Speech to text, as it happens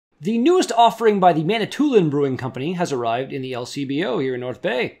The newest offering by the Manitoulin Brewing Company has arrived in the LCBO here in North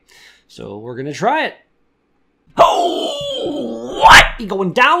Bay. So we're going to try it. Oh, what? You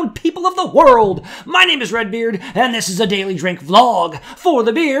going down, people of the world? My name is Redbeard, and this is a daily drink vlog for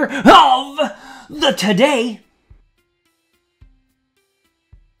the beer of the today.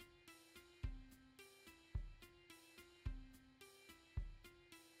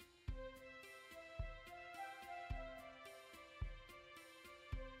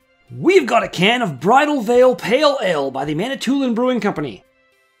 We've got a can of Bridal Veil Pale Ale by the Manitoulin Brewing Company.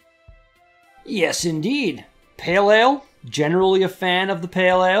 Yes, indeed. Pale Ale, generally a fan of the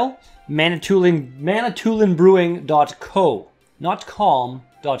Pale Ale. Manitoulinbrewing.co, not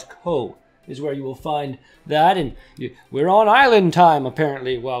com.co is where you will find that. And we're on island time,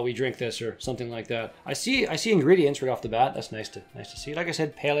 apparently, while we drink this or something like that. I see ingredients right off the bat. That's nice to see. Like I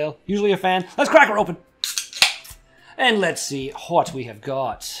said, Pale Ale, usually a fan. Let's crack her open. And let's see what we have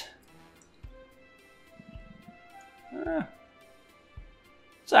got.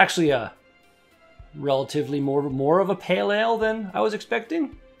 It's actually a relatively more of a pale ale than I was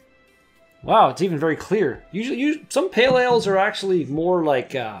expecting. Wow, it's even very clear. Usually some pale ales are actually more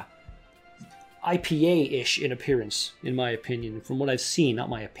like IPA-ish in appearance, in my opinion, from what I've seen. Not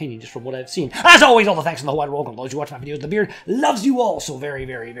my opinion, just from what I've seen. As always, all the thanks in the whole wide world. And those who watch my videos, the beard loves you all so very,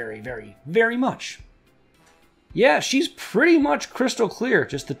 very, very, very, very much. Yeah, she's pretty much crystal clear.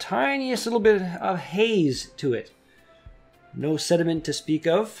 Just the tiniest little bit of haze to it. No sediment to speak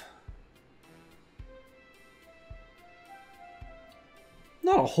of.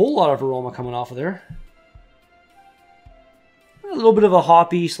 Not a whole lot of aroma coming off of there. A little bit of a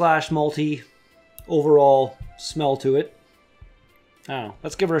hoppy / malty overall smell to it. I don't know.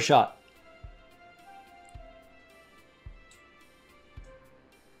 Let's give her a shot.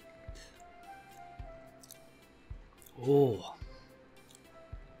 Oh.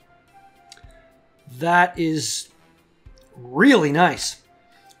 That is really nice.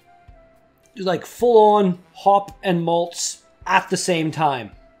 Just like full on hop and malts at the same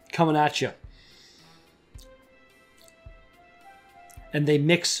time coming at you. And they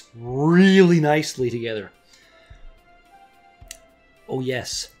mix really nicely together. Oh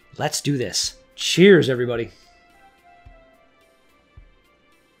yes, let's do this. Cheers, everybody.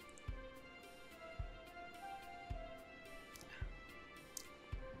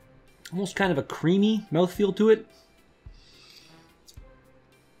 Almost kind of a creamy mouthfeel to it.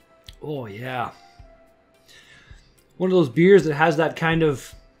 Oh yeah. One of those beers that has that kind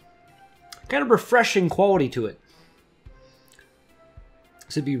of refreshing quality to it.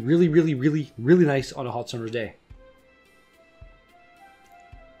 This would be really, really, really, really nice on a hot summer's day.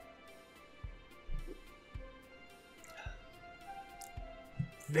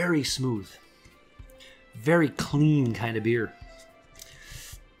 Very smooth. Very clean kind of beer.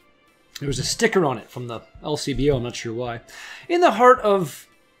 There was a sticker on it from the LCBO, I'm not sure why. In the heart of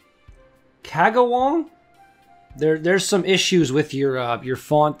Kagawong, there's some issues with your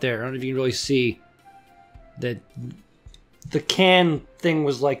font there. I don't know if you can really see that the can thing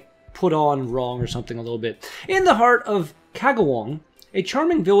was like put on wrong or something a little bit. In the heart of Kagawong, a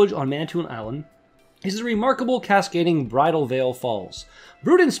charming village on Manitoulin Island, is the remarkable cascading Bridal Veil Falls.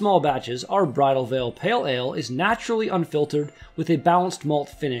 Brewed in small batches, our Bridal Veil Pale Ale is naturally unfiltered with a balanced malt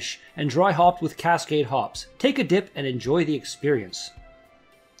finish and dry hopped with Cascade hops. Take a dip and enjoy the experience.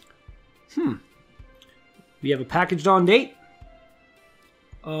 We have a packaged on date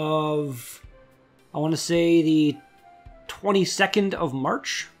of, I want to say, the 22nd of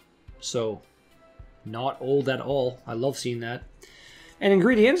March. So, not old at all. I love seeing that. And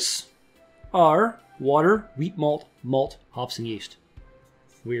ingredients are water, wheat malt, hops, and yeast.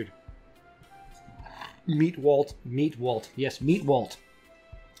 Weird. Meat walt. Yes, meat walt.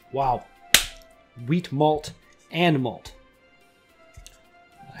 Wow. Wheat malt and malt.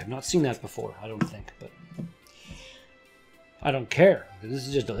 I have not seen that before, I don't think, but I don't care. This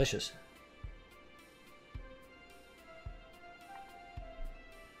is just delicious.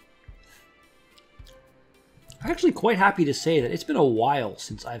 I'm actually quite happy to say that it's been a while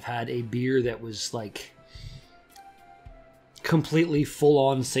since I've had a beer that was like completely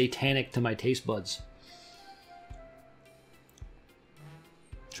full-on satanic to my taste buds.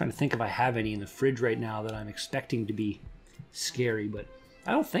 I'm trying to think if I have any in the fridge right now that I'm expecting to be scary, but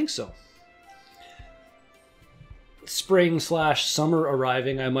I don't think so. Spring / summer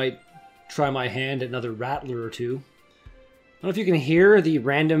arriving, I might try my hand at another rattler or two. I don't know if you can hear the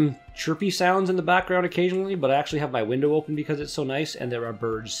random chirpy sounds in the background occasionally, but I actually have my window open because it's so nice, and there are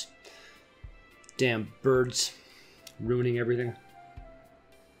birds. Damn birds. Ruining everything.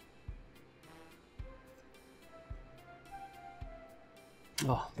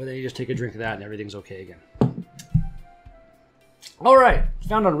 Oh, but then you just take a drink of that and everything's okay again. All right,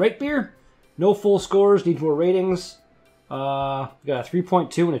 found on Rate Beer. No full scores, need more ratings. Got a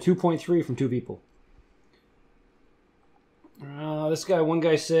 3.2 and a 2.3 from 2 people. One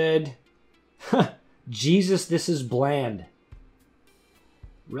guy said, Jesus, this is bland.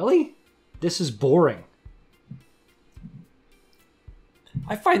 Really? This is boring.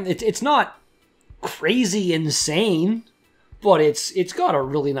 I find it's not crazy insane, but it's got a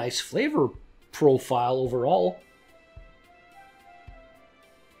really nice flavor profile overall.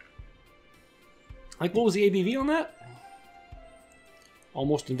 Like, what was the ABV on that?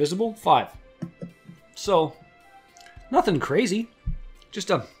 Almost invisible? 5. So, nothing crazy. Just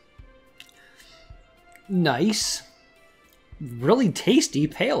a nice, really tasty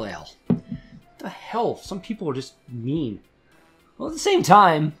pale ale. What the hell? Some people are just mean. Well, at the same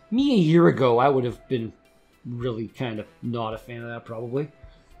time, me a year ago, I would have been really kind of not a fan of that, probably.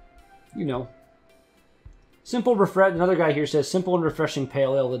 You know. Simple, another guy here says, simple and refreshing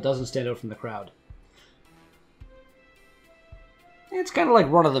pale ale that doesn't stand out from the crowd. It's kind of like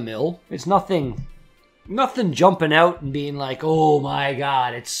run-of-the-mill. It's nothing jumping out and being like, oh my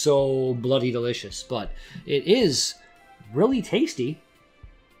god, it's so bloody delicious. But it is really tasty.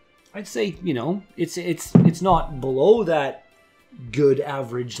 I'd say, you know, it's not below that good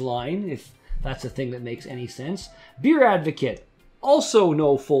average line, if that's a thing that makes any sense. Beer Advocate, also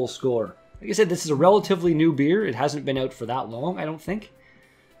no full score. Like I said, this is a relatively new beer. It hasn't been out for that long, I don't think.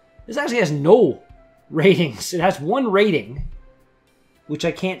 This actually has no ratings. It has 1 rating, which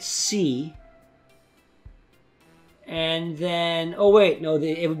I can't see. And then, oh wait, no,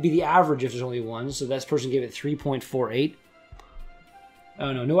 it would be the average if there's only 1. So that person gave it 3.48.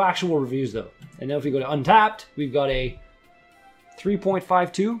 Oh no, no actual reviews though. And then if we go to Untapped, we've got a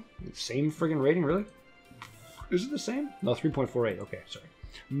 3.52. Same friggin' rating, really? Is it the same? No, 3.48. Okay, sorry.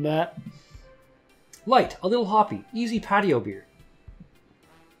 Matt. Light, a little hoppy, easy patio beer.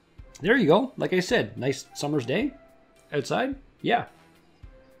 There you go. Like I said, nice summer's day outside. Yeah.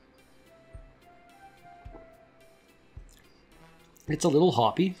 It's a little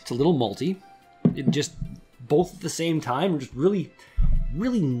hoppy. It's a little malty. It just, both at the same time, are just really,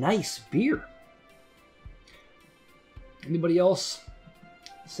 really nice beer. Anybody else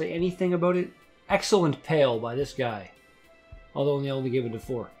say anything about it? Excellent pale by this guy. Although they only gave it a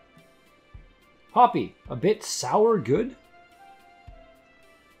 4. Hoppy. A bit sour good?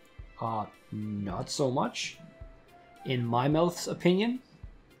 Not so much. In my mouth's opinion.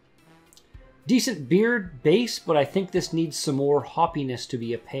 Decent beer base, but I think this needs some more hoppiness to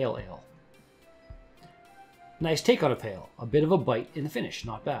be a pale ale. Nice take on a pale. A bit of a bite in the finish.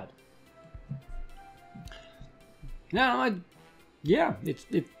 Not bad. No, yeah,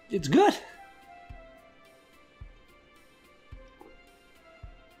 it's good.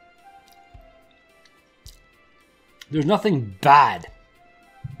 There's nothing bad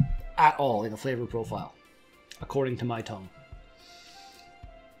at all in the flavor profile, according to my tongue.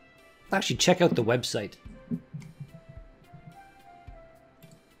 Actually, check out the website.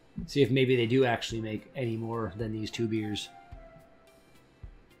 See if maybe they do actually make any more than these 2 beers.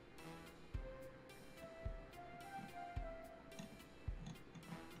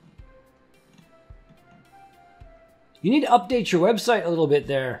 You need to update your website a little bit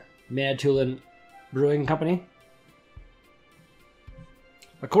there, Manitoulin Brewing Company.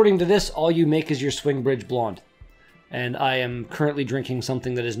 According to this, all you make is your Swing Bridge Blonde. And I am currently drinking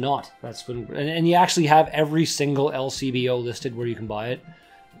something that is not. That's Swing Bridge. And you actually have every single LCBO listed where you can buy it.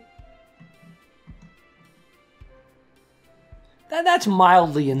 That's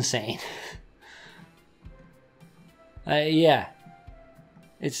mildly insane. Yeah.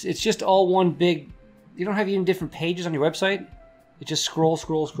 It's just all one big... You don't have even different pages on your website? It just scroll,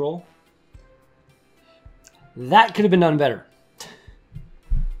 scroll, scroll. That could have been done better.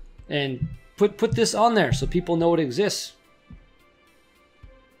 And put this on there so people know it exists.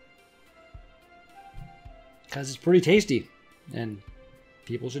 Because it's pretty tasty. And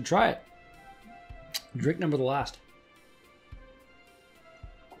people should try it. Drink number the last.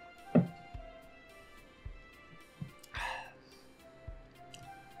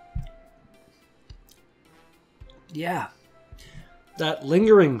 Yeah. That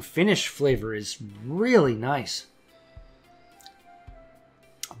lingering finish flavor is really nice.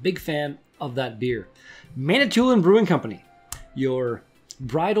 Big fan of that beer. Manitoulin Brewing Company, your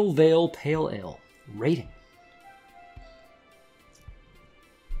Bridal Veil Pale Ale rating.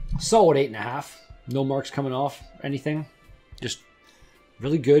 Solid 8.5. No marks coming off anything. Just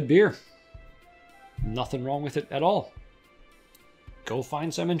really good beer. Nothing wrong with it at all. Go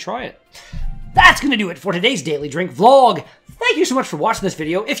find some and try it. that's going to do it for today's Daily Drink vlog. Thank you so much for watching this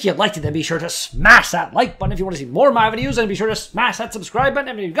video. If you liked it, then be sure to smash that like button. If you want to see more of my videos, then be sure to smash that subscribe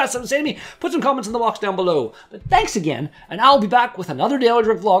button. If you've got something to say to me, put some comments in the box down below. But thanks again, and I'll be back with another Daily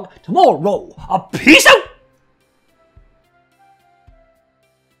Drink vlog tomorrow. Peace out!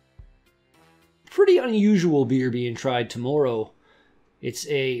 Pretty unusual beer being tried tomorrow. It's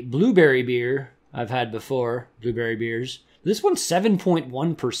a blueberry beer I've had before, blueberry beers. This one's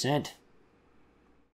 7.1%.